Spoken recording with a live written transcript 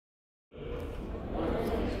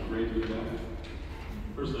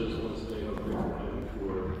First, I just want to say how grateful I am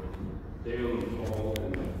for Dale and Paul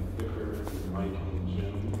and Vicar and Mike and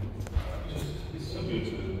Jim. It's so good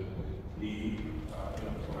to be in a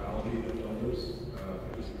plurality of elders,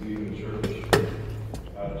 just leading the church.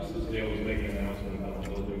 Just as Dale was making an announcement about the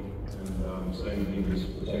building and saying that he was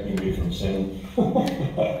protecting me from sin, you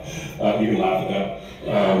can laugh at that.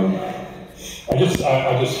 I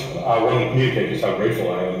want to communicate just how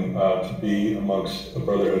grateful I am to be amongst a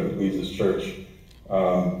brotherhood that leads this church.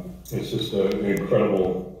 It's just an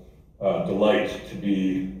incredible delight to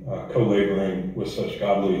be co-laboring with such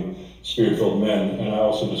godly, spirit-filled men. And I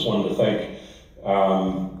also just wanted to thank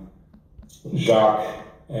Jacques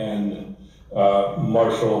and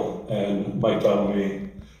Marshall and Mike Bellamy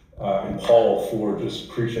and Paul for just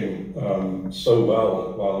preaching so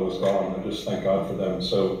well while I was gone. I just thank God for them.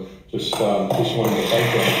 So just wanted to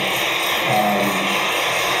thank them.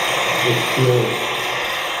 Just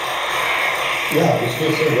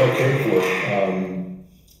feel so well cared for.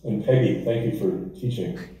 And Peggy, thank you for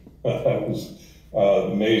teaching. That was,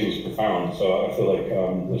 the maze was profound, so I feel like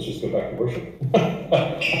let's just go back to worship.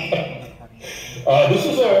 This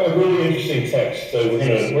is a really interesting text, so we're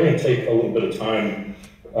gonna take a little bit of time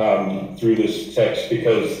through this text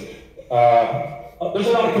because there's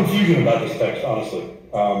a lot of confusion about this text, honestly.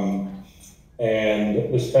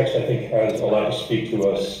 And this text, I think, has a lot to speak to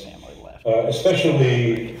us,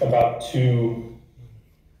 especially about two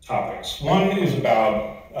topics. One is about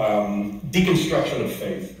deconstruction of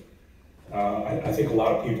faith. I think a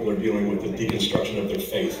lot of people are dealing with the deconstruction of their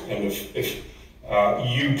faith, and if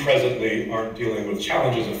you presently aren't dealing with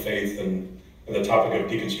challenges of faith and the topic of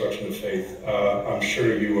deconstruction of faith, I'm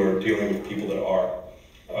sure you are dealing with people that are.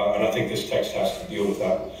 And I think this text has to deal with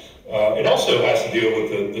that. It also has to deal with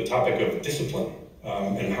the topic of discipline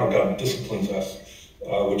and how God disciplines us,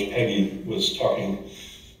 which Peggy was talking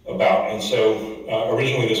about. And so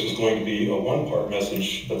originally this was going to be a one-part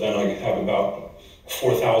message, but then I have about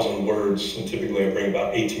 4,000 words, and typically I bring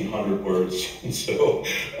about 1,800 words. And so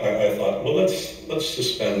I thought, well, let's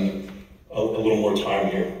just spend a little more time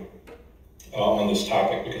here on this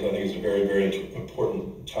topic, because I think it's a very, very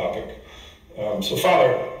important topic. So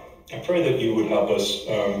Father, I pray that you would help us.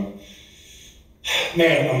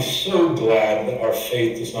 Man, I'm so glad that our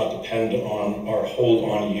faith does not depend on our hold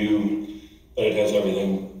on you, but it has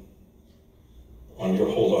everything on your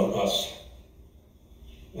hold on us.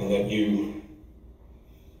 And that you,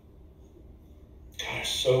 God, are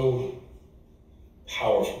so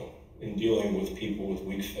powerful in dealing with people with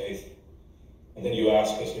weak faith. And then you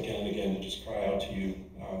ask us again and again to just cry out to you,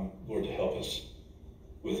 Lord, to help us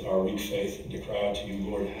with our weak faith, and to cry out to you,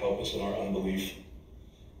 Lord, help us in our unbelief.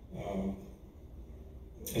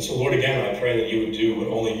 And so, Lord, again, I pray that you would do what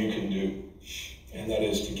only you can do, and that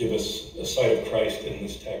is to give us a sight of Christ in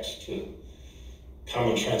this text, to come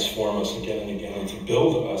and transform us again and again, and to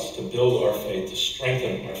build us, to build our faith, to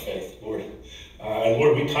strengthen our faith, Lord. And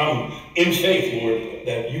Lord, we come in faith, Lord,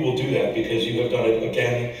 that you will do that, because you have done it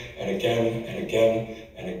again and again and again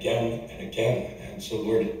and again and again. And so,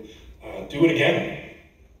 Lord, do it again.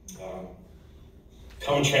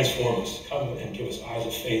 Come and transform us. Come and give us eyes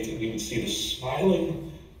of faith, that we would see the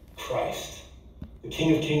smiling Christ, the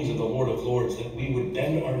King of Kings and the Lord of Lords, that we would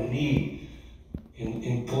bend our knee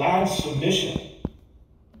in glad submission,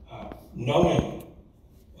 knowing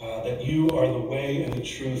that you are the way and the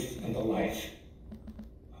truth and the life.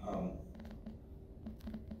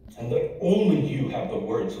 And that only you have the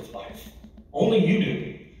words of life. Only you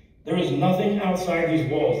do. There is nothing outside these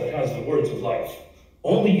walls that has the words of life.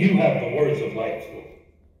 Only you have the words of life, Lord.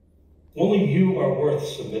 Only you are worth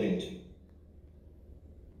submitting to,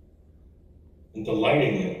 and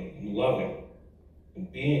delighting in, and loving,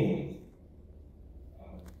 and being with.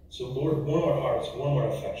 So, Lord, warm our hearts, warm our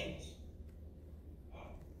affections.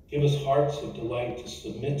 Give us hearts of delight to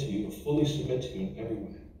submit to you, to fully submit to you in every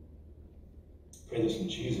way. I pray this in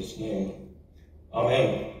Jesus' name.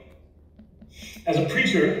 Amen. As a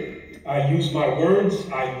preacher, I use my words,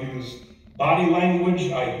 I use body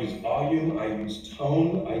language, I use volume, I use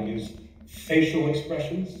tone, I use facial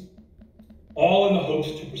expressions, all in the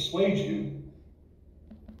hopes to persuade you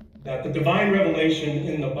that the divine revelation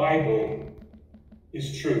in the Bible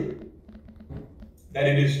is true, that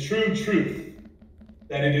it is true truth,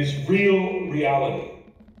 that it is real reality,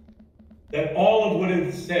 that all of what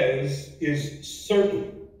it says is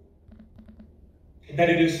certain, that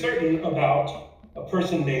it is certain about a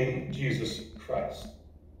person named Jesus Christ.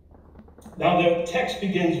 Now, the text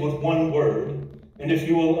begins with one word, and if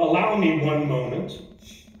you will allow me one moment,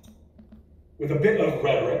 with a bit of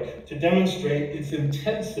rhetoric to demonstrate its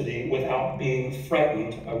intensity without being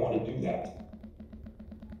frightened, I want to do that.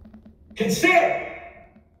 Consider!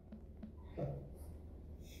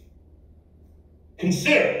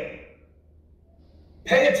 Consider.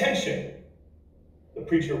 Pay attention. The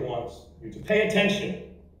preacher wants you to pay attention.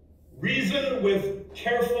 Reason with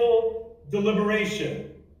careful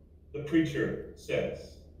deliberation, the preacher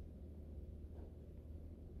says.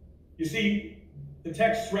 You see, the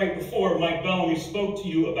text right before Mike Bellamy spoke to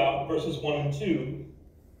you about verses 1 and 2,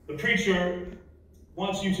 the preacher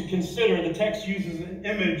wants you to consider, the text uses an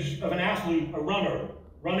image of an athlete, a runner,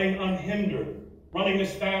 running unhindered, running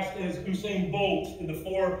as fast as Usain Bolt in the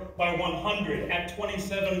 4x100 at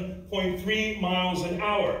 27.3 miles an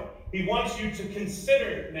hour. He wants you to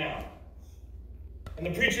consider now. And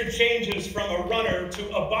the preacher changes from a runner to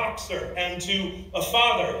a boxer and to a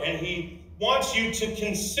father, and he wants you to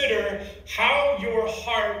consider how your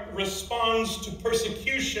heart responds to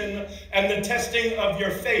persecution and the testing of your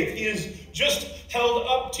faith. He has just held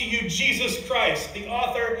up to you Jesus Christ, the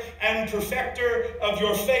author and perfecter of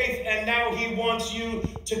your faith, and now he wants you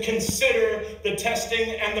to consider the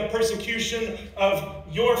testing and the persecution of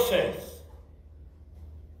your faith.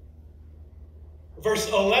 Verse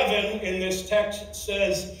 11 in this text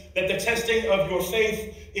says that the testing of your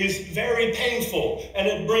faith is very painful, and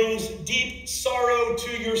it brings deep sorrow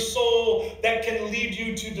to your soul that can lead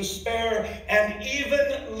you to despair and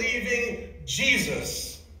even leaving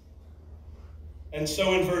Jesus. And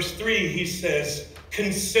so in verse 3, he says,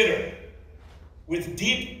 consider with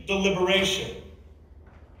deep deliberation.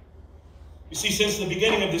 You see, since the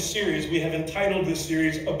beginning of this series, we have entitled this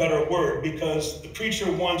series A Better Word, because the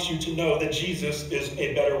preacher wants you to know that Jesus is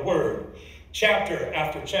a better word. Chapter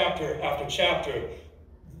after chapter after chapter,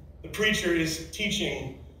 the preacher is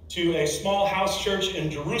teaching to a small house church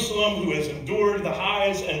in Jerusalem who has endured the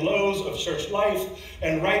highs and lows of church life,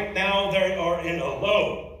 and right now they are in a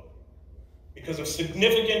low because of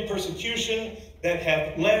significant persecution that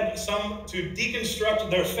have led some to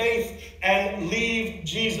deconstruct their faith and leave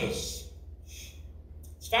Jesus.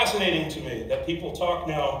 It's fascinating to me that people talk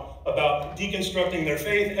now about deconstructing their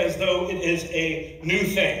faith as though it is a new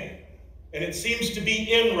thing. And it seems to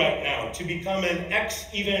be in right now to become an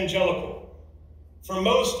ex-evangelical. For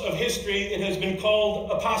most of history, it has been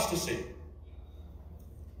called apostasy.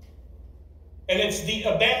 And it's the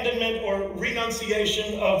abandonment or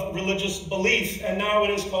renunciation of religious belief, and now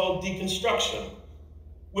it is called deconstruction,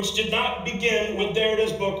 which did not begin with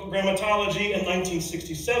Derrida's book, Grammatology, in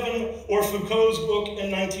 1967, or Foucault's book in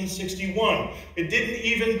 1961. It didn't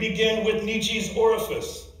even begin with Nietzsche's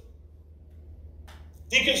Orifice.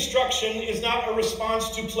 Deconstruction is not a response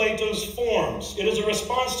to Plato's forms. It is a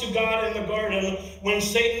response to God in the garden when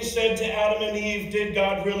Satan said to Adam and Eve, did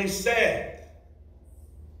God really say?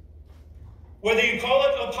 Whether you call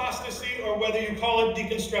it apostasy or whether you call it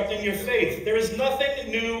deconstructing your faith, there is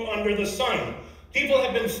nothing new under the sun. People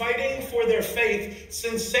have been fighting for their faith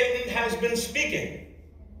since Satan has been speaking.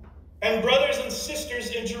 And brothers and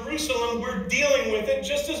sisters in Jerusalem were dealing with it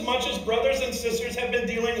just as much as brothers and sisters have been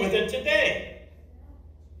dealing with it today.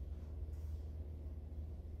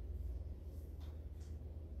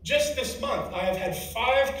 Just this month, I have had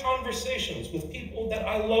 5 conversations with people that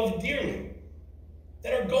I love dearly,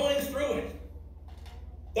 that are going through it,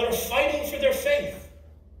 that are fighting for their faith.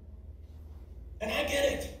 And I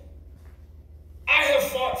get it. I have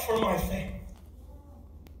fought for my faith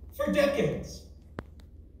for decades.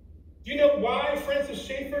 Do you know why Francis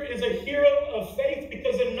Schaeffer is a hero of faith?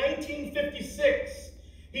 Because in 1956,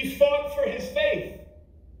 he fought for his faith.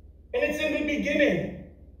 And it's in the beginning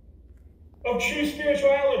of true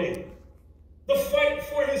spirituality, the fight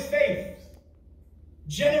for his faith.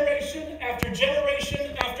 Generation after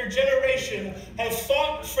generation after generation have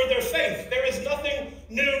fought for their faith. There is nothing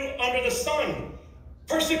new under the sun.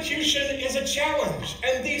 Persecution is a challenge,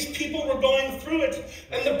 and these people were going through it.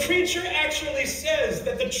 And the preacher actually says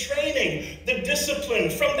that the training, the discipline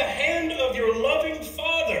from the hand of your loving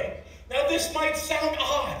Father. Now this might sound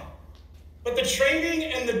odd, but the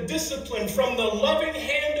training and the discipline from the loving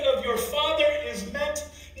hand of your Father is meant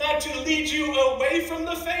not to lead you away from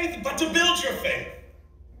the faith, but to build your faith.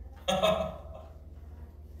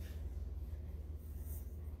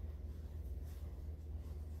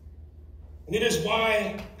 And it is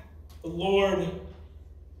why the Lord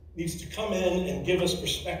needs to come in and give us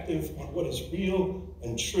perspective on what is real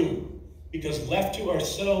and true. Because left to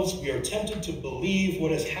ourselves, we are tempted to believe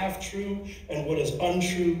what is half true and what is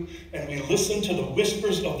untrue, and we listen to the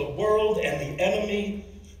whispers of the world and the enemy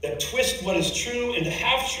that twist what is true into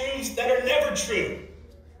half-truths that are never true.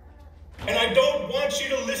 And I don't want you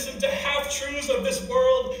to listen to half-truths of this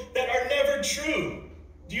world that are never true.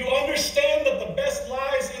 Do you understand that the best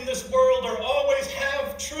lies in this world are always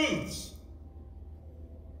half-truths?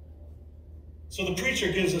 So the preacher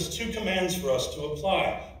gives us two commands for us to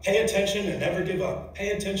apply. Pay attention and never give up.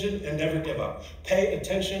 Pay attention and never give up. Pay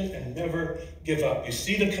attention and never give up. You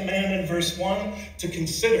see the command in verse 1 to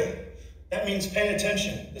consider. That means pay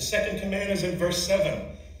attention. The second command is in verse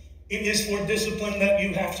 7. It is for discipline that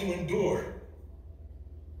you have to endure.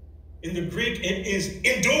 In the Greek, it is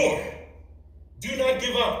endure. Do not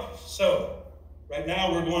give up. So, right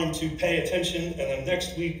now we're going to pay attention, and then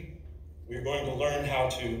next week we're going to learn how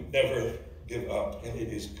to never give up, and it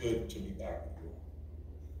is good to be back with you.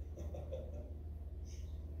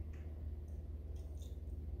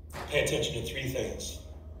 Pay attention to three things.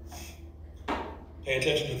 Pay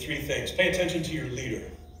attention to three things. Pay attention to your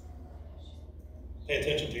leader. Pay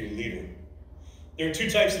attention to your leader. There are two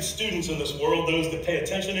types of students in this world, those that pay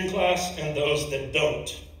attention in class and those that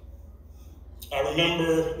don't. I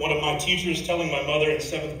remember one of my teachers telling my mother in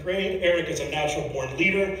 7th grade, Eric is a natural-born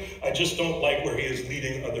leader. I just don't like where he is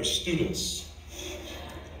leading other students.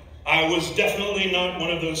 I was definitely not one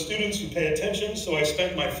of those students who pay attention, so I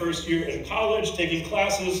spent my first year in college taking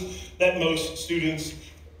classes that most students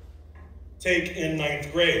take in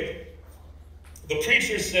 9th grade. The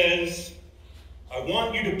preacher says, I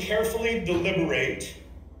want you to carefully deliberate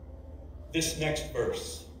this next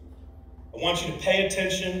verse. I want you to pay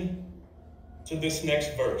attention to this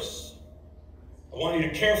next verse. I want you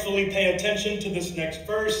to carefully pay attention to this next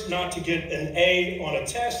verse, not to get an A on a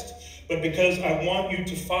test, but because I want you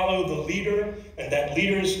to follow the leader, and that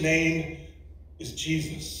leader's name is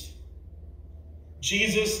Jesus.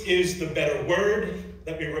 Jesus is the better word.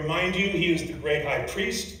 Let me remind you, he is the great high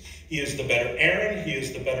priest. He is the better Aaron. He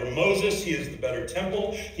is the better Moses. He is the better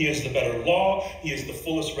temple. He is the better law. He is the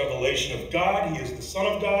fullest revelation of God. He is the Son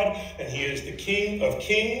of God, and he is the King of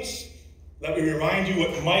kings. Let me remind you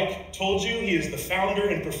what Mike told you. He is the founder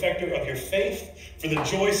and perfecter of your faith. For the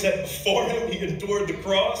joy set before him, he endured the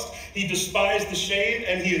cross. He despised the shame,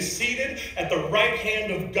 and he is seated at the right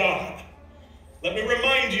hand of God. Let me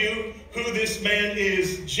remind you who this man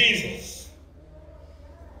is, Jesus.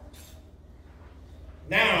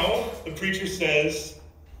 Now, the preacher says,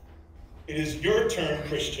 it is your turn,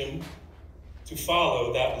 Christian, to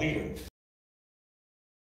follow that leader.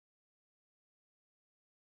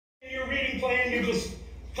 Your reading plan, you just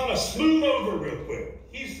kind of smooth over real quick.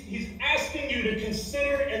 He's asking you to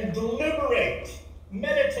consider and deliberate,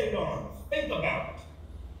 meditate on, think about.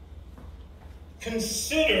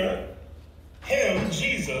 Consider him,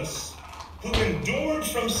 Jesus, who endured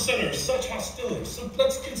from sinners such hostility. So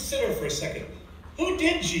let's consider for a second. Who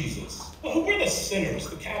did Jesus? Well, who were the sinners,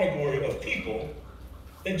 the category of people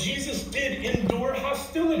that Jesus did endure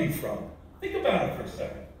hostility from? Think about it for a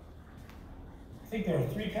second. I think there are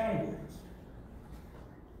three categories.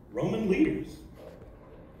 Roman leaders.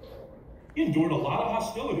 He endured a lot of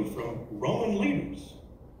hostility from Roman leaders.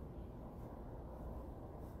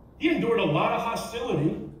 He endured a lot of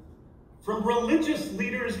hostility from religious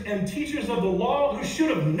leaders and teachers of the law who should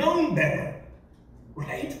have known better,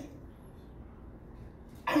 right?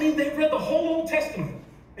 I mean, they read the whole Old Testament,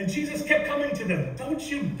 and Jesus kept coming to them. Don't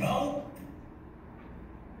you know?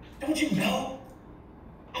 Don't you know?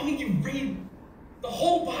 I mean, you read the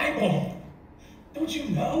whole Bible. Don't you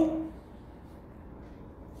know?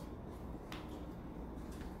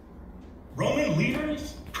 Roman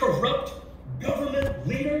leaders, corrupt government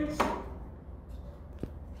leaders,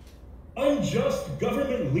 unjust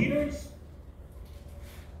government leaders,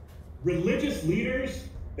 religious leaders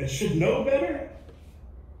that should know better.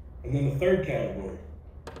 And then the third category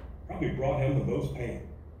probably brought him the most pain.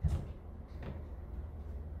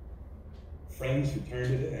 Friends who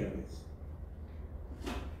turned into enemies.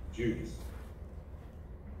 Judas.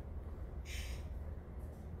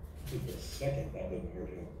 For a second, that didn't hurt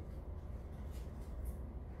him.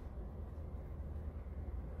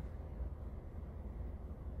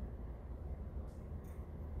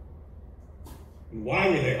 And why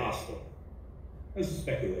were they hostile? This is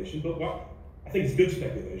speculation, but why? I think it's good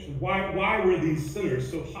speculation. Why were these sinners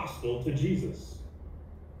so hostile to Jesus?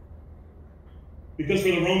 Because for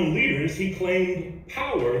the Roman leaders, he claimed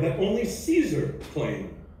power that only Caesar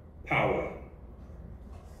claimed power.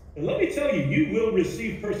 And let me tell you, you will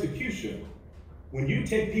receive persecution when you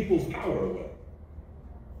take people's power away.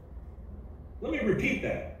 Let me repeat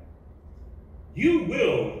that. You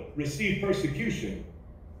will receive persecution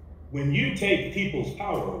when you take people's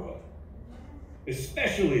power away,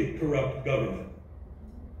 especially corrupt government.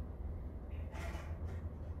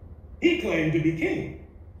 He claimed to be king,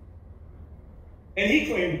 and he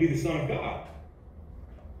claimed to be the Son of God.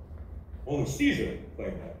 Only Caesar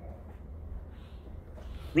claimed that.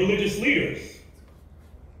 Religious leaders.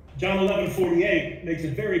 John 11:48 makes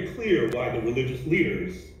it very clear why the religious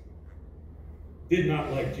leaders did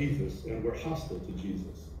not like Jesus and were hostile to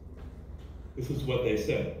Jesus. This is what they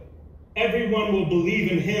said. Everyone will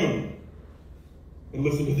believe in him. And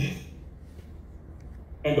listen to this.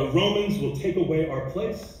 And the Romans will take away our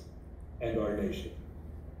place and our nation.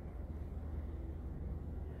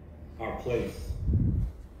 Our place,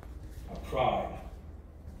 our pride,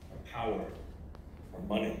 our power, our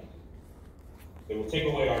money. They will take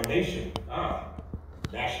away our nation.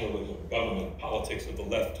 Nationalism, government, politics of the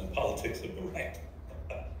left and politics of the right.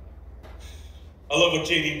 I love what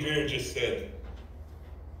J.D. Greear just said.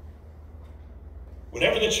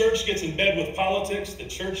 Whenever the church gets in bed with politics, the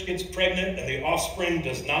church gets pregnant and the offspring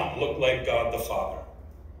does not look like God the Father.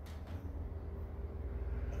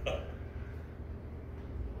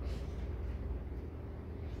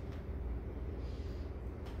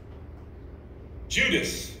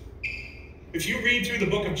 Judas. If you read through the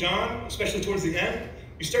book of John, especially towards the end,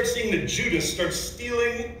 you start seeing that Judas starts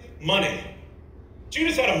stealing money.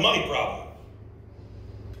 Judas had a money problem.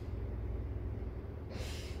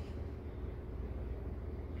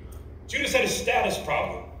 Judas had a status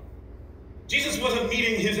problem. Jesus wasn't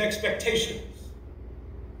meeting his expectations.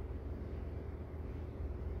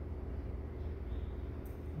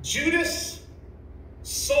 Judas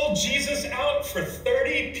sold Jesus out for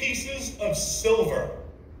 30 pieces of silver.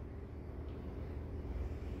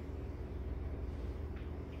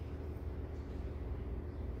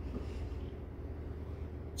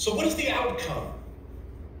 So what is the outcome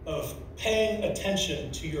of paying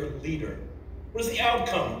attention to your leader? What is the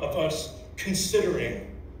outcome of us considering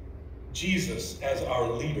Jesus as our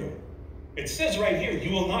leader? It says right here, you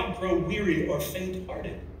will not grow weary or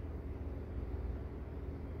faint-hearted.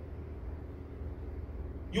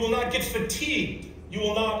 You will not get fatigued. You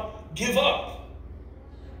will not give up.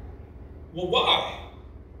 Well, why?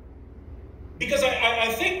 Because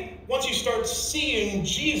I think once you start seeing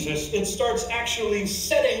Jesus, it starts actually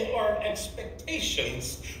setting our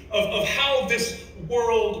expectations of how this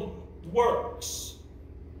world works.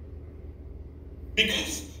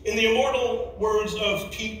 Because in the immortal words of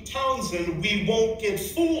Pete Townsend, we won't get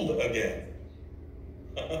fooled again.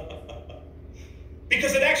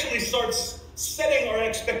 Because it actually starts setting our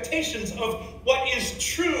expectations of what is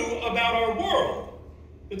true about our world.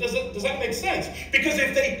 Does that make sense? Because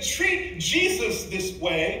if they treat Jesus this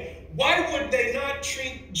way, why would they not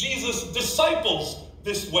treat Jesus' disciples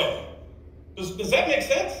this way? Does that make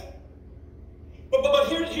sense? But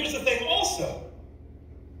here's the thing also.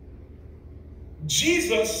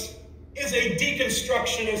 Jesus is a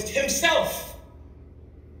deconstructionist himself.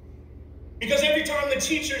 Because every time the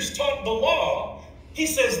teachers taught the law, he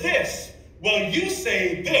says this, well, you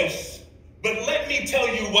say this, but let me tell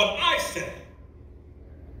you what I say.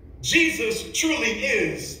 Jesus truly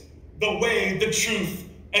is the way, the truth,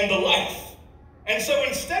 and the life. And so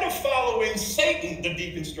instead of following Satan, the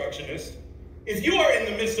deconstructionist, if you are in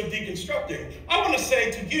the midst of deconstructing, I want to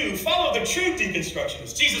say to you, follow the true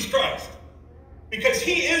deconstructionist, Jesus Christ. Because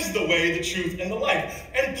he is the way, the truth, and the life.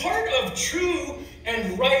 And part of true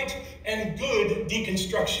and right and good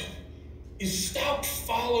deconstruction is stop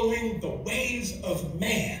following the ways of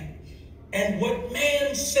man and what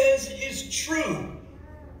man says is true.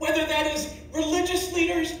 Whether that is religious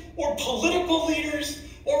leaders or political leaders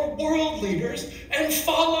or world leaders, and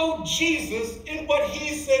follow Jesus in what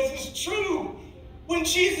he says is true. When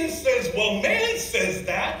Jesus says, well, man says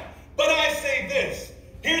that, but I say this.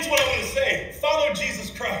 Here's what I'm going to say. Follow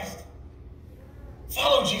Jesus Christ.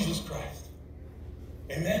 Follow Jesus Christ.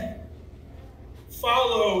 Amen?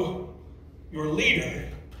 Follow your leader.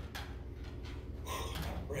 Whew, I'm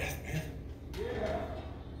out of breath, man. Yeah.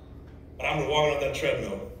 But I'm going to walk on that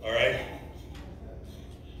treadmill, all right?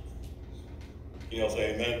 You all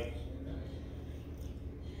say amen?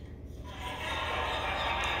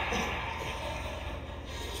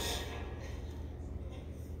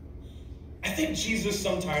 I think Jesus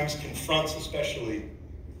sometimes confronts, especially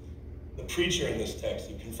the preacher in this text,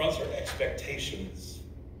 he confronts our expectations.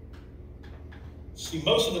 See,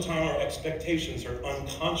 most of the time our expectations are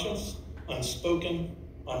unconscious, unspoken,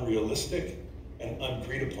 unrealistic, and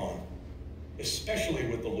unagreed upon, especially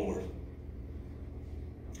with the Lord.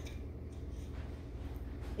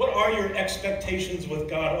 What are your expectations with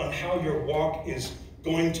God on how your walk is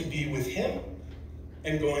going to be with him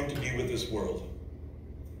and going to be with this world?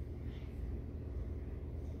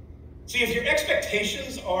 See, if your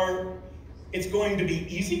expectations are it's going to be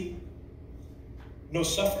easy, no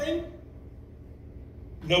suffering,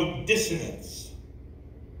 no dissonance,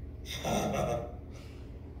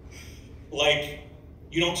 like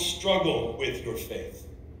you don't struggle with your faith,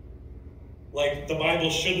 like the Bible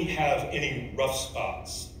shouldn't have any rough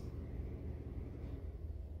spots.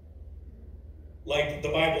 Like the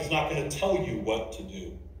Bible's not going to tell you what to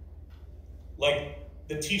do. Like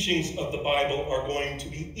the teachings of the Bible are going to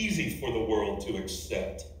be easy for the world to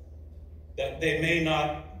accept. That they may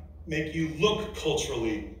not make you look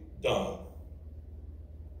culturally dumb.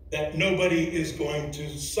 That nobody is going to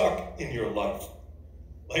suck in your life.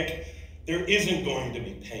 Like there isn't going to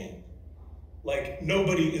be pain. Like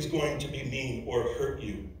nobody is going to be mean or hurt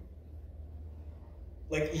you.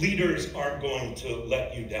 Like leaders aren't going to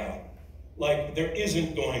let you down. Like there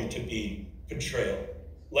isn't going to be betrayal.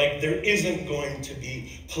 Like there isn't going to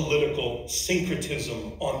be political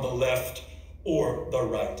syncretism on the left or the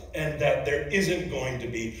right. And that there isn't going to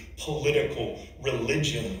be political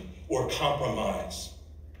religion or compromise.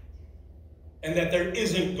 And that there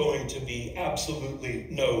isn't going to be absolutely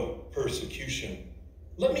no persecution.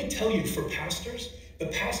 Let me tell you, for pastors, the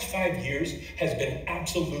past 5 years has been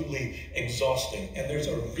absolutely exhausting. And there's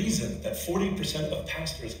a reason that 40% of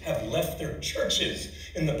pastors have left their churches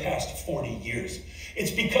in the past 40 years.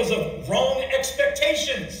 It's because of wrong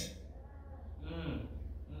expectations.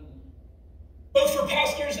 Both for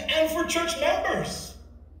pastors and for church members.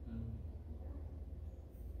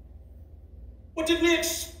 What did we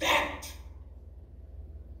expect?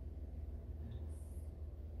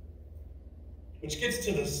 Which gets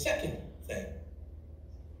to the second thing.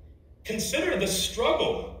 Consider the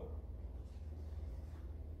struggle.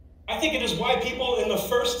 I think it is why people in the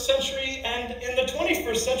first century and in the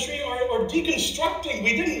 21st century are deconstructing.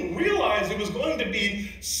 We didn't realize it was going to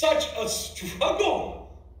be such a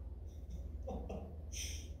struggle.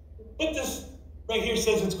 But this right here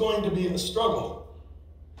says it's going to be a struggle.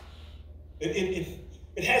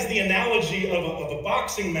 It has the analogy of a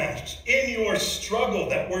boxing match. In your struggle,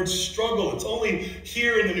 that word struggle, it's only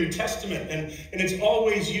here in the New Testament, and it's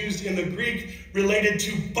always used in the Greek related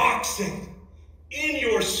to boxing. In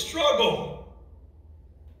your struggle,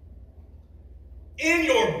 in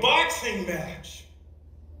your boxing match.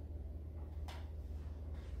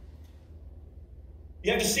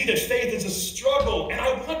 You have to see that faith is a struggle. And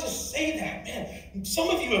I want to say that, man, some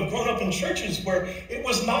of you have grown up in churches where it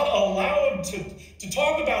was not allowed to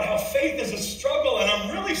talk about how faith is a struggle, and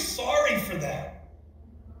I'm really sorry for that.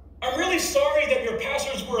 I'm really sorry that your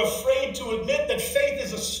pastors were afraid to admit that faith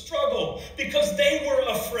is a struggle because they were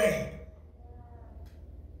afraid.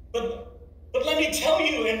 But let me tell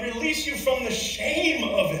you and release you from the shame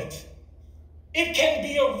of it. It can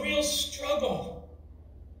be a real struggle.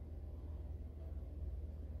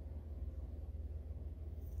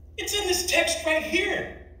 It's in this text right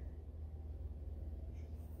here.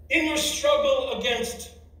 In your struggle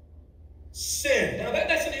against sin. Now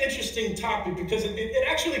that's an interesting topic because it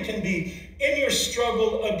actually can be in your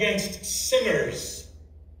struggle against sinners.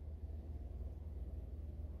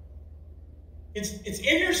 It's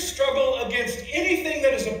in your struggle against anything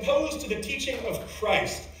that is opposed to the teaching of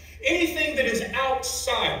Christ. Anything that is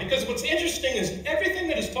outside. Because what's interesting is everything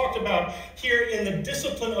that is talked about here in the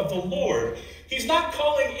discipline of the Lord, he's not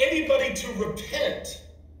calling anybody to repent.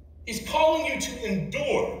 He's calling you to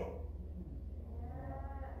endure.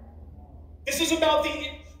 This is about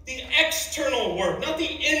the external work, not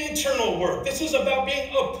the internal work. This is about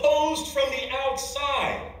being opposed from the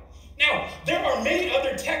outside. Now, there are many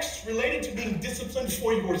other texts related to being disciplined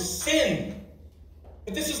for your sin,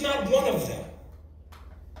 but this is not one of them.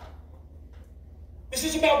 This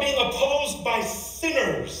is about being opposed by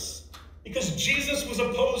sinners, because Jesus was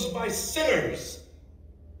opposed by sinners.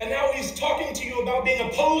 And now he's talking to you about being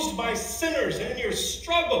opposed by sinners and in your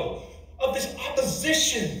struggle of this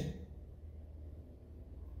opposition.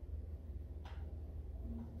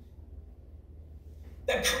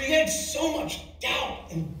 That creates so much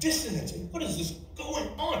doubt and dissonance. And what is this going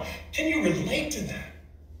on? Can you relate to that?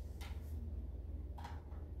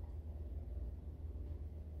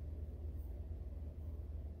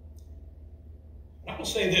 I will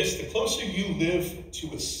say this, the closer you live to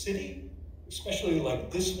a city, especially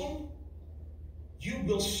like this one, you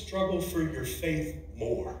will struggle for your faith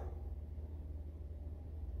more.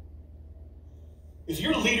 If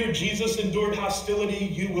your leader, Jesus, endured hostility,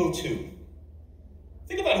 you will too.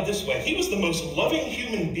 Think about it this way. He was the most loving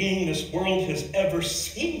human being this world has ever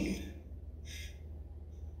seen.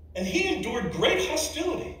 And he endured great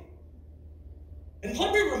hostility. And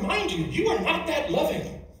let me remind you, you are not that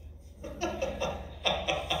loving.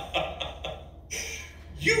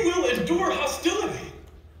 You will endure hostility.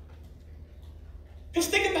 Because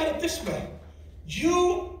think about it this way.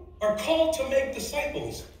 You are called to make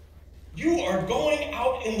disciples. You are going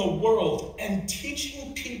out in the world and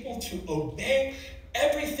teaching people to obey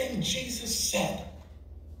everything Jesus said.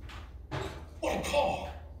 What a call.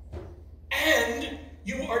 And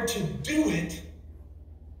you are to do it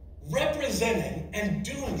representing and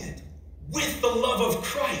doing it with the love of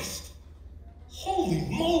Christ. Holy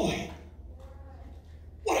moly.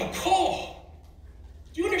 What a call.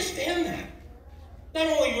 Do you understand that? Not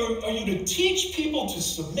only are you to teach people to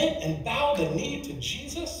submit and bow the knee to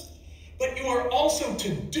Jesus, but you are also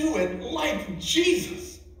to do it like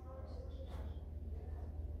Jesus.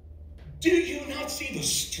 Do you not see the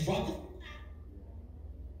struggle?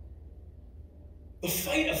 The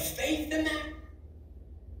fight of faith in that?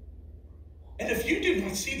 And if you do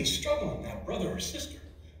not see the struggle in that, brother or sister,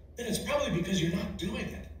 then it's probably because you're not doing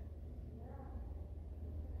it.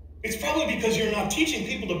 It's probably because you're not teaching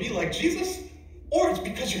people to be like Jesus, or it's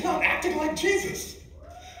because you're not acting like Jesus.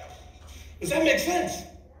 Does that make sense?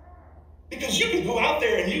 Because you can go out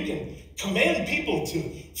there and you can command people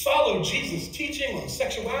to follow Jesus' teaching on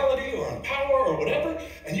sexuality or on power or whatever,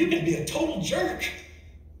 and you can be a total jerk.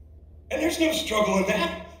 And there's no struggle in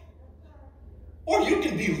that. Or you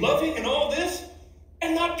can be loving and all this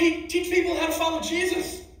and not teach people how to follow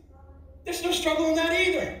Jesus. There's no struggle in that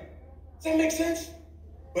either. Does that make sense?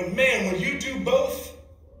 But man, when you do both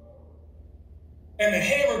and the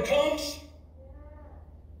hammer comes,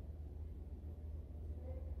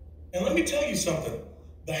 and let me tell you something,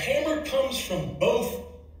 the hammer comes from both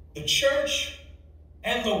the church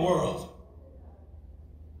and the world.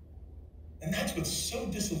 And that's what's so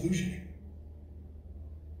disillusioning,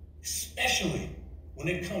 especially when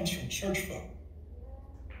it comes from church folk.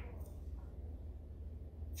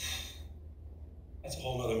 That's a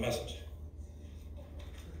whole other message.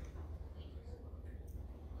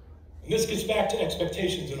 And this gets back to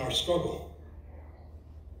expectations in our struggle.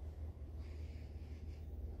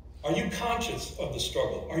 Are you conscious of the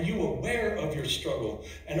struggle? Are you aware of your struggle?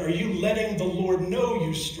 And are you letting the Lord know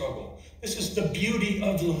you struggle? This is the beauty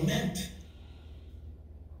of lament.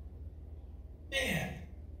 Man,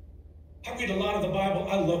 I read a lot of the Bible.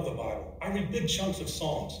 I love the Bible. I read big chunks of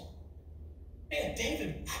Psalms. Man,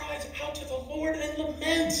 David cries out to the Lord and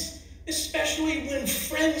laments, especially when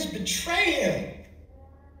friends betray him.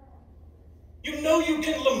 You know you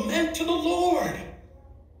can lament to the Lord.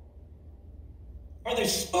 Are they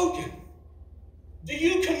spoken? Do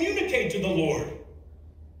you communicate to the Lord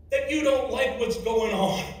that you don't like what's going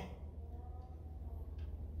on?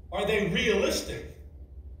 Are they realistic?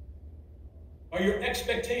 Are your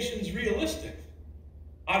expectations realistic?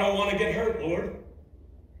 I don't want to get hurt, Lord.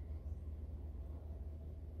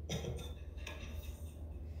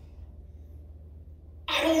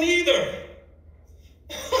 I don't either.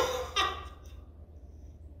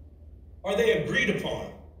 Are they agreed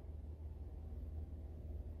upon?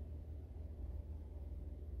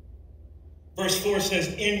 Verse 4 says,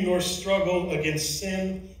 in your struggle against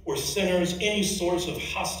sin or sinners, any source of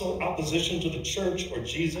hostile opposition to the church or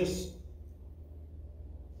Jesus,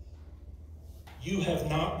 you have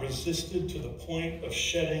not resisted to the point of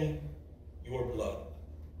shedding your blood.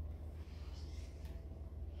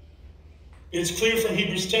 It's clear from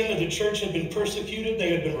Hebrews 10 that the church had been persecuted,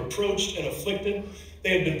 they had been reproached and afflicted,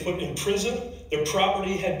 they had been put in prison, their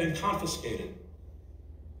property had been confiscated.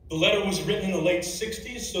 The letter was written in the late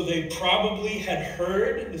 60s, so they probably had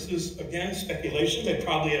heard, this is again speculation, they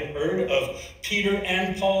probably had heard of Peter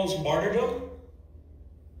and Paul's martyrdom.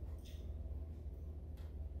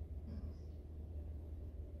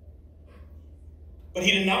 But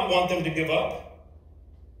he did not want them to give up.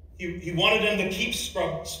 He wanted them to keep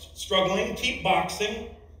struggling, keep boxing,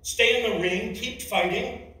 stay in the ring, keep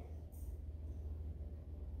fighting.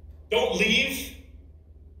 Don't leave.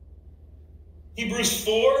 Hebrews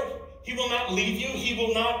 4, he will not leave you. He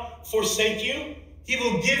will not forsake you. He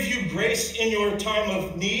will give you grace in your time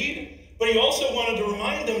of need. But he also wanted to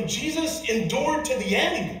remind them, Jesus endured to the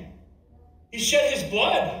end. He shed his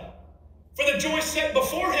blood. For the joy set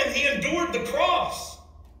before him, he endured the cross.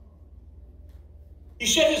 He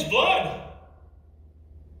shed his blood.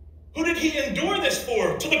 Who did he endure this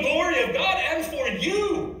for? To the glory of God and for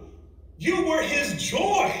you. You were his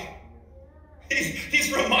joy.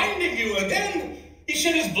 He's reminding you again, he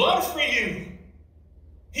shed his blood for you.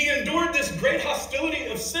 He endured this great hostility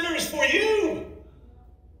of sinners for you.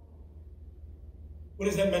 What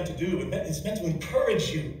is that meant to do? It's meant to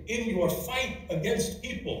encourage you in your fight against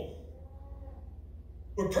people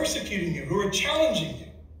who are persecuting you, who are challenging you.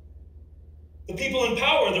 The people in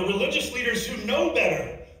power, the religious leaders who know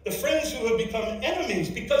better, the friends who have become enemies.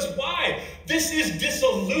 Because why? This is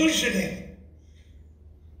disillusioning.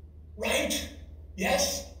 Right?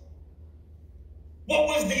 Yes? What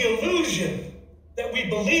was the illusion that we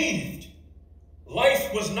believed?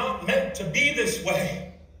 Life was not meant to be this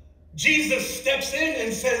way. Jesus steps in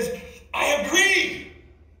and says, I agree.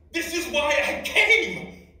 This is why I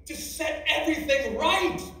came, to set everything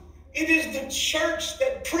right. It is the church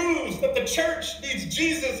that proves that the church needs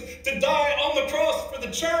Jesus to die on the cross for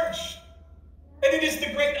the church. And it is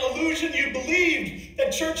the great illusion you believed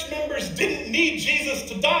that church members didn't need Jesus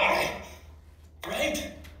to die,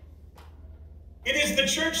 right? It is the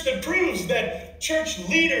church that proves that church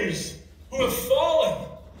leaders who have fallen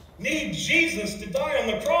need Jesus to die on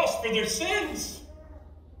the cross for their sins.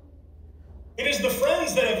 It is the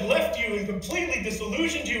friends that have left you and completely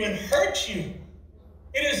disillusioned you and hurt you.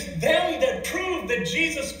 It is them that prove that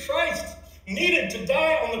Jesus Christ needed to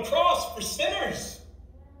die on the cross for sinners.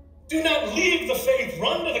 Do not leave the faith,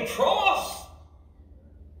 run to the cross.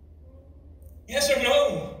 Yes or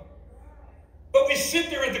no? But we sit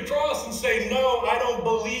there at the cross and say, no, I don't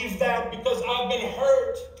believe that because I've been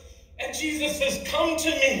hurt. And Jesus says, come to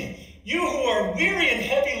me, you who are weary and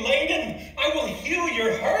heavy laden, I will heal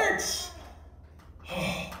your hurts.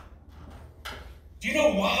 Oh. Do you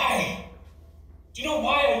know why? Do you know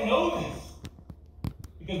why I know this?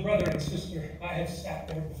 Because brother and sister, I have sat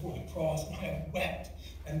there before the cross and I have wept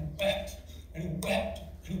and wept and wept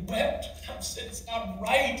and wept. I've said, it's not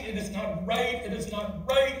right, it is not right, it is not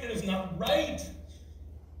right, it is not right.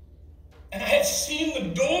 And I have seen the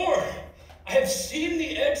door. I have seen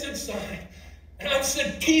the exit sign. And I've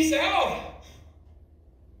said, peace out.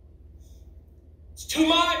 It's too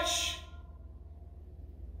much.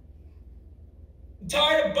 I'm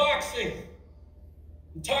tired of boxing.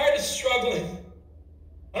 I'm tired of struggling.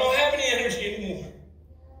 I don't have any energy anymore.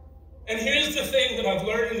 And here's the thing that I've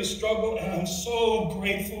learned in the struggle, and I'm so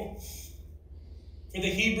grateful for the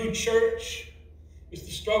Hebrew church, is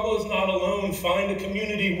the struggle is not alone. Find a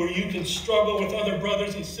community where you can struggle with other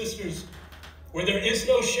brothers and sisters, where there is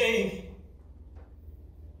no shame,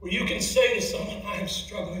 where you can say to someone, I am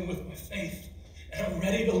struggling with my faith, and I'm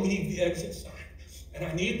ready to leave the exit sign, and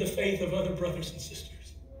I need the faith of other brothers and sisters.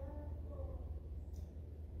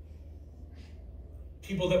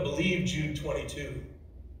 People that believe Jude 22.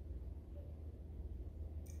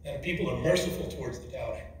 And people are merciful towards the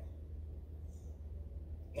doubting,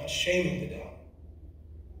 not shaming the doubt,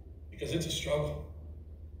 because it's a struggle.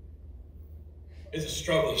 It's a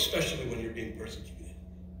struggle, especially when you're being persecuted.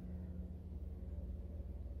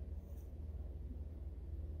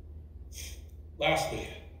 Lastly,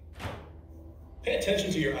 pay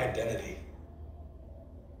attention to your identity.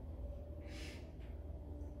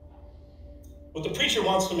 What the preacher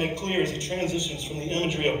wants to make clear as he transitions from the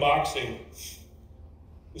imagery of boxing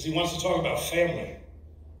is he wants to talk about family.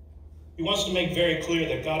 He wants to make very clear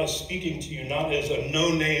that God is speaking to you not as a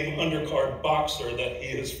no-name undercard boxer that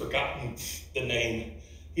he has forgotten the name.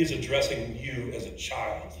 He is addressing you as a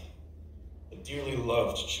child, a dearly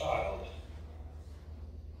loved child.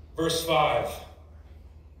 Verse 5.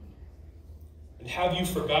 And have you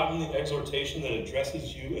forgotten the exhortation that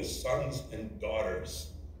addresses you as sons and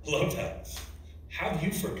daughters? Love that. Have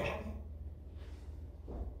you forgotten?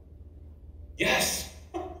 Yes.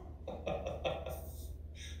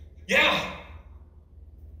 Yeah.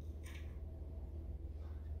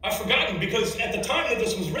 I've forgotten because at the time that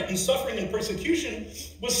this was written, suffering and persecution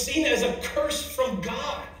was seen as a curse from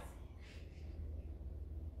God.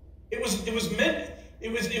 It was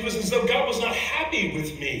as though God was not happy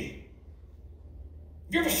with me.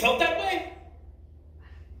 Have you ever felt that way?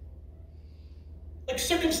 Like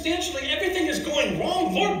circumstantially, everything is going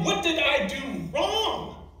wrong. Lord, what did I do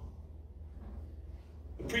wrong?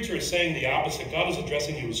 The preacher is saying the opposite. God is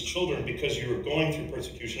addressing you as children because you are going through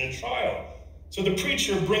persecution and trial. So the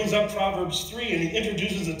preacher brings up Proverbs 3 and he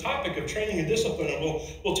introduces the topic of training and discipline, and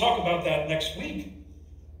we'll talk about that next week.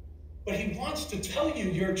 But he wants to tell you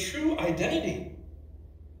your true identity.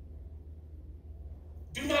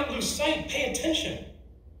 Do not lose sight. Pay attention.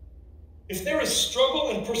 If there is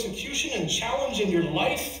struggle and persecution and challenge in your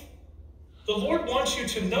life, the Lord wants you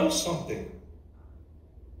to know something.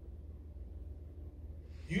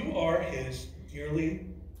 You are his dearly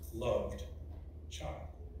loved child.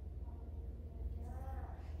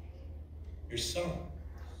 Your son,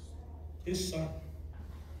 his son,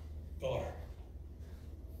 daughter.